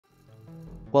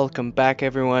Welcome back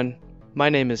everyone. My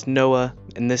name is Noah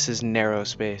and this is Narrow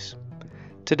Space.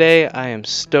 Today I am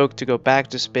stoked to go back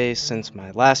to space since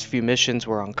my last few missions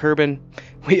were on Kerbal.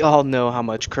 We all know how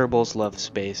much Kerbals love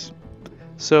space.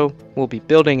 So we'll be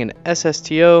building an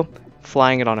SSTO,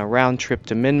 flying it on a round trip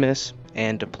to Minmus,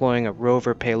 and deploying a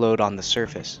rover payload on the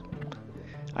surface.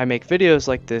 I make videos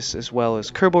like this as well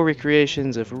as Kerbal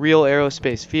recreations of real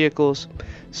aerospace vehicles,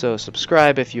 so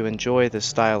subscribe if you enjoy this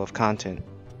style of content.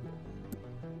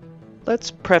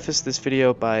 Let's preface this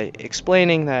video by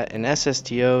explaining that an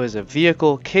SSTO is a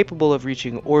vehicle capable of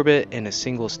reaching orbit in a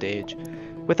single stage,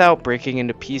 without breaking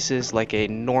into pieces like a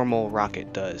normal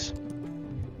rocket does.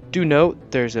 Do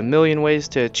note, there's a million ways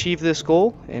to achieve this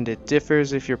goal, and it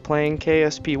differs if you're playing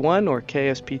KSP-1 or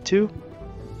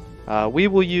KSP-2. We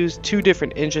will use two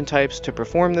different engine types to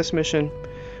perform this mission,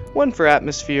 one for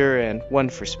atmosphere and one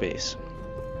for space.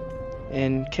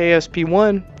 In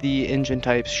KSP-1, the engine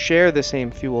types share the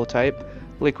same fuel type,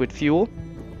 liquid fuel.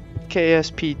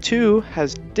 KSP-2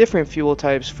 has different fuel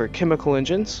types for chemical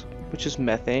engines, which is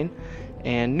methane,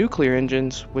 and nuclear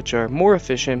engines, which are more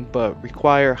efficient but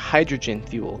require hydrogen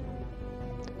fuel.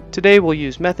 Today we'll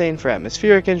use methane for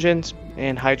atmospheric engines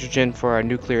and hydrogen for our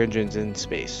nuclear engines in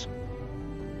space.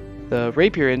 The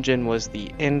Rapier engine was the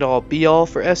end-all be-all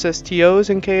for SSTOs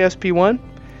in KSP-1.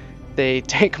 They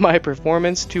tank my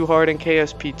performance too hard in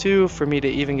KSP-2 for me to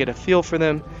even get a feel for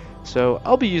them, so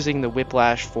I'll be using the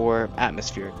Whiplash for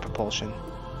atmospheric propulsion.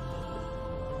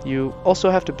 You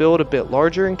also have to build a bit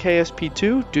larger in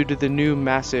KSP-2 due to the new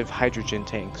massive hydrogen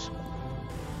tanks.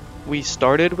 We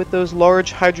started with those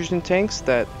large hydrogen tanks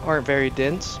that aren't very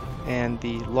dense, and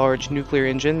the large nuclear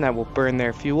engine that will burn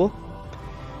their fuel.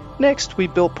 Next, we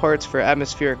built parts for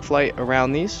atmospheric flight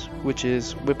around these, which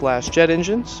is Whiplash jet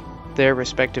engines, their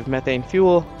respective methane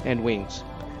fuel, and wings.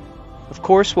 Of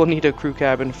course, we'll need a crew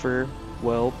cabin for,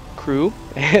 well, crew,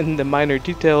 and the minor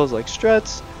details like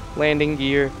struts, landing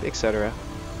gear, etc.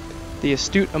 The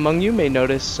astute among you may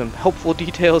notice some helpful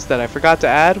details that I forgot to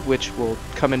add, which will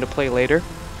come into play later.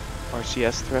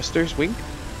 RCS thrusters, wink.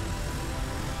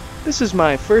 This is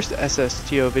my first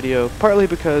SSTO video, partly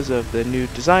because of the new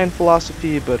design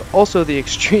philosophy, but also the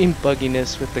extreme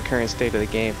bugginess with the current state of the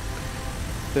game.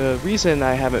 The reason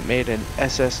I haven't made an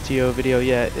SSTO video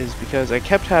yet is because I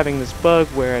kept having this bug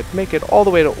where I'd make it all the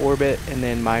way to orbit and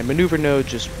then my maneuver node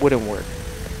just wouldn't work,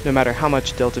 no matter how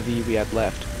much delta V we had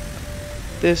left.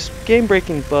 This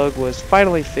game-breaking bug was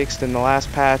finally fixed in the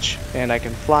last patch, and I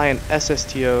can fly an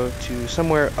SSTO to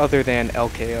somewhere other than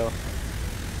LKO.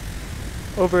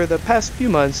 Over the past few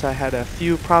months I had a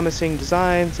few promising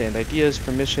designs and ideas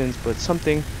for missions, but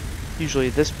something, usually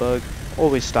this bug,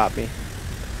 always stopped me.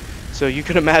 So you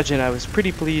can imagine I was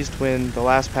pretty pleased when the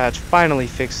last patch finally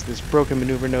fixed this broken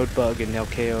maneuver node bug in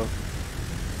LKO.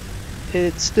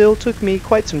 It still took me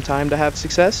quite some time to have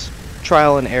success,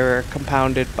 trial and error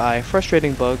compounded by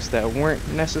frustrating bugs that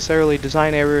weren't necessarily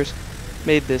design errors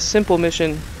made this simple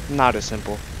mission not as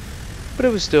simple. But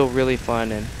it was still really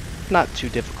fun and not too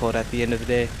difficult at the end of the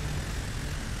day.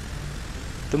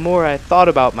 The more I thought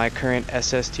about my current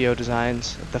SSTO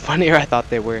designs, the funnier I thought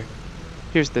they were.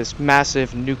 Here's this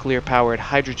massive nuclear-powered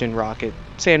hydrogen rocket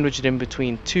sandwiched in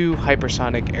between two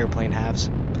hypersonic airplane halves.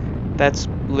 That's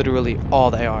literally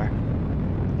all they are.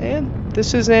 And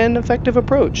this is an effective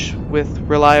approach, with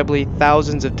reliably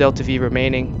thousands of delta V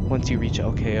remaining once you reach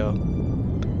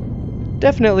LKO.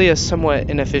 Definitely a somewhat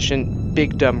inefficient,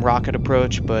 big dumb rocket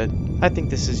approach, but I think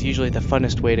this is usually the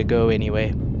funnest way to go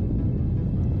anyway.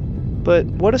 But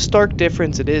what a stark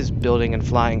difference it is building and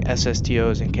flying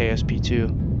SSTOs in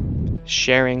KSP-2.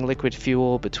 Sharing liquid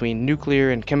fuel between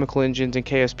nuclear and chemical engines in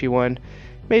KSP-1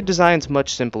 made designs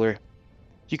much simpler.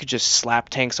 You could just slap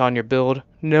tanks on your build,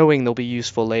 knowing they'll be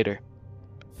useful later.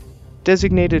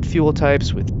 Designated fuel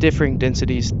types with differing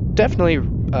densities definitely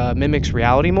mimics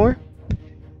reality more.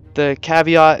 The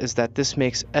caveat is that this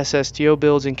makes SSTO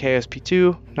builds in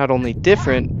KSP-2 not only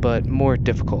different, but more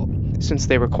difficult, since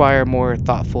they require more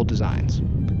thoughtful designs.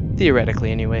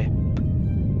 Theoretically anyway.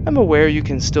 I'm aware you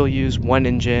can still use one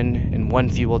engine and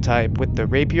one fuel type with the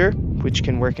Rapier, which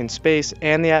can work in space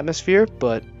and the atmosphere,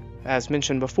 but as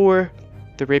mentioned before,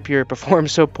 the Rapier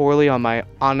performs so poorly on my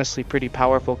honestly pretty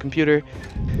powerful computer,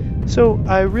 so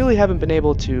I really haven't been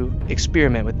able to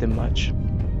experiment with them much.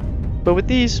 But with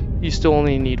these, you still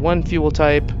only need one fuel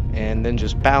type, and then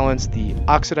just balance the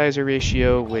oxidizer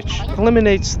ratio, which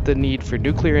eliminates the need for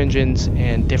nuclear engines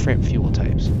and different fuel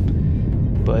types.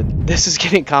 But this is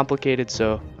getting complicated,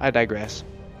 so I digress.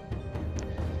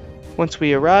 Once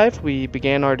we arrived, we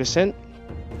began our descent.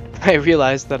 I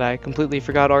realized that I completely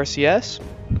forgot RCS.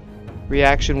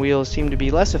 Reaction wheels seem to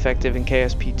be less effective in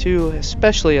KSP2,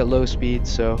 especially at low speeds,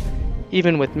 so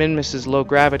even with Minmus's low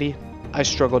gravity, I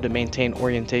struggled to maintain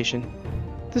orientation.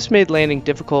 This made landing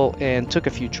difficult and took a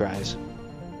few tries.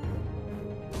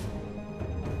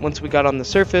 Once we got on the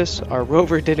surface, our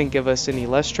rover didn't give us any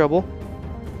less trouble.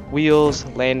 Wheels,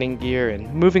 landing gear,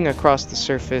 and moving across the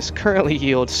surface currently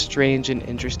yield strange and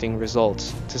interesting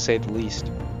results, to say the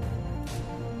least.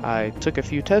 I took a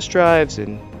few test drives,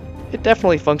 and it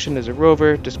definitely functioned as a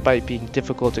rover despite being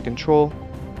difficult to control.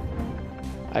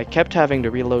 I kept having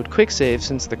to reload quicksave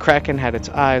since the Kraken had its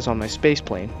eyes on my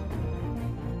spaceplane.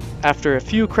 After a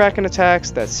few Kraken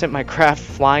attacks that sent my craft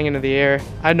flying into the air,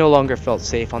 I no longer felt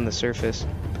safe on the surface.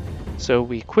 So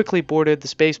we quickly boarded the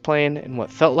spaceplane in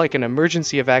what felt like an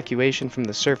emergency evacuation from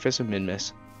the surface of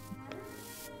Minmus.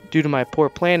 Due to my poor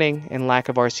planning and lack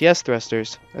of RCS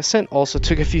thrusters, ascent also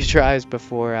took a few tries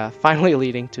before finally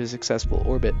leading to a successful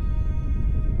orbit.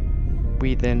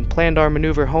 We then planned our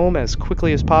maneuver home as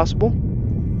quickly as possible.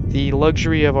 The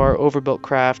luxury of our overbuilt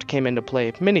craft came into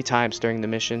play many times during the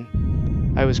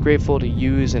mission. I was grateful to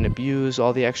use and abuse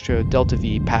all the extra Delta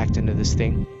V packed into this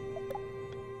thing.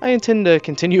 I intend to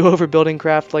continue overbuilding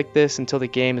craft like this until the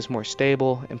game is more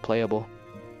stable and playable.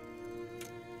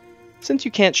 Since you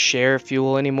can't share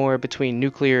fuel anymore between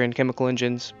nuclear and chemical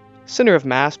engines, center of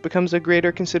mass becomes a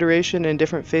greater consideration in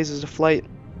different phases of flight.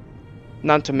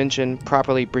 Not to mention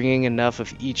properly bringing enough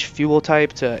of each fuel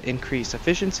type to increase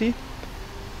efficiency.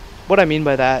 What I mean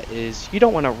by that is you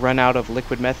don't want to run out of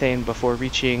liquid methane before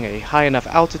reaching a high enough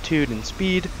altitude and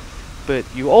speed, but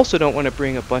you also don't want to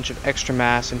bring a bunch of extra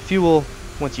mass and fuel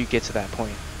once you get to that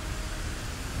point.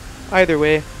 Either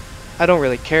way, I don't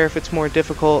really care if it's more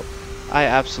difficult. I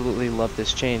absolutely love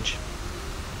this change.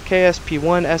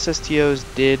 KSP1 SSTOs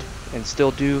did and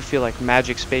still do feel like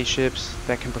magic spaceships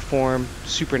that can perform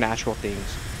supernatural things.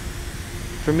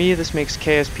 For me, this makes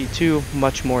KSP2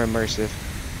 much more immersive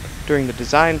during the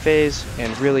design phase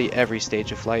and really every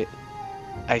stage of flight.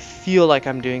 I feel like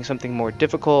I'm doing something more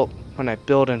difficult when I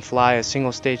build and fly a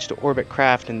single stage to orbit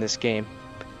craft in this game,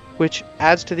 which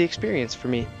adds to the experience for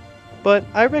me. But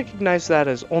I recognize that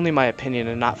as only my opinion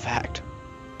and not fact.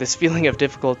 This feeling of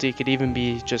difficulty could even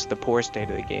be just the poor state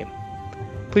of the game.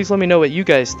 Please let me know what you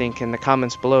guys think in the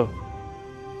comments below.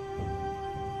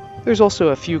 There's also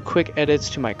a few quick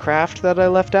edits to my craft that I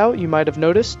left out you might have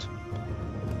noticed.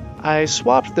 I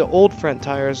swapped the old front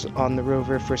tires on the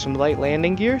rover for some light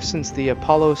landing gear since the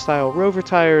Apollo style rover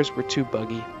tires were too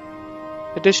buggy.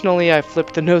 Additionally, I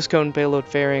flipped the nose cone payload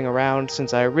fairing around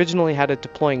since I originally had it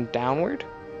deploying downward.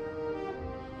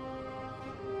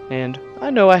 And I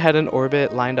know I had an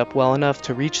orbit lined up well enough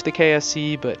to reach the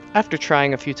KSC, but after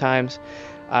trying a few times,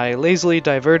 I lazily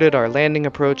diverted our landing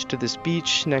approach to this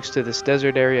beach next to this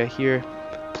desert area here.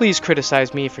 Please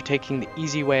criticize me for taking the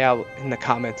easy way out in the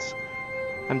comments.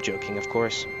 I'm joking, of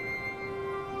course.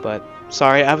 But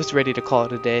sorry, I was ready to call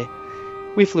it a day.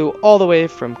 We flew all the way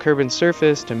from Kerbal's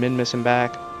surface to Minmus and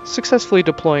back, successfully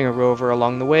deploying a rover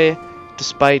along the way,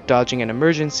 despite dodging an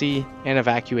emergency and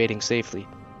evacuating safely.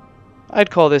 I'd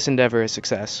call this endeavor a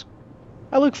success.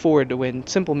 I look forward to when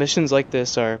simple missions like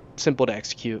this are simple to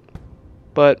execute.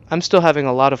 But I'm still having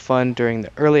a lot of fun during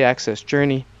the early access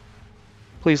journey.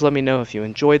 Please let me know if you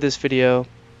enjoyed this video,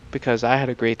 because I had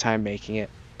a great time making it.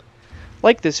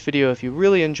 Like this video if you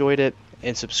really enjoyed it,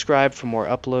 and subscribe for more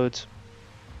uploads.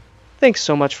 Thanks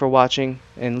so much for watching,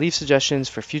 and leave suggestions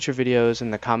for future videos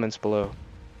in the comments below.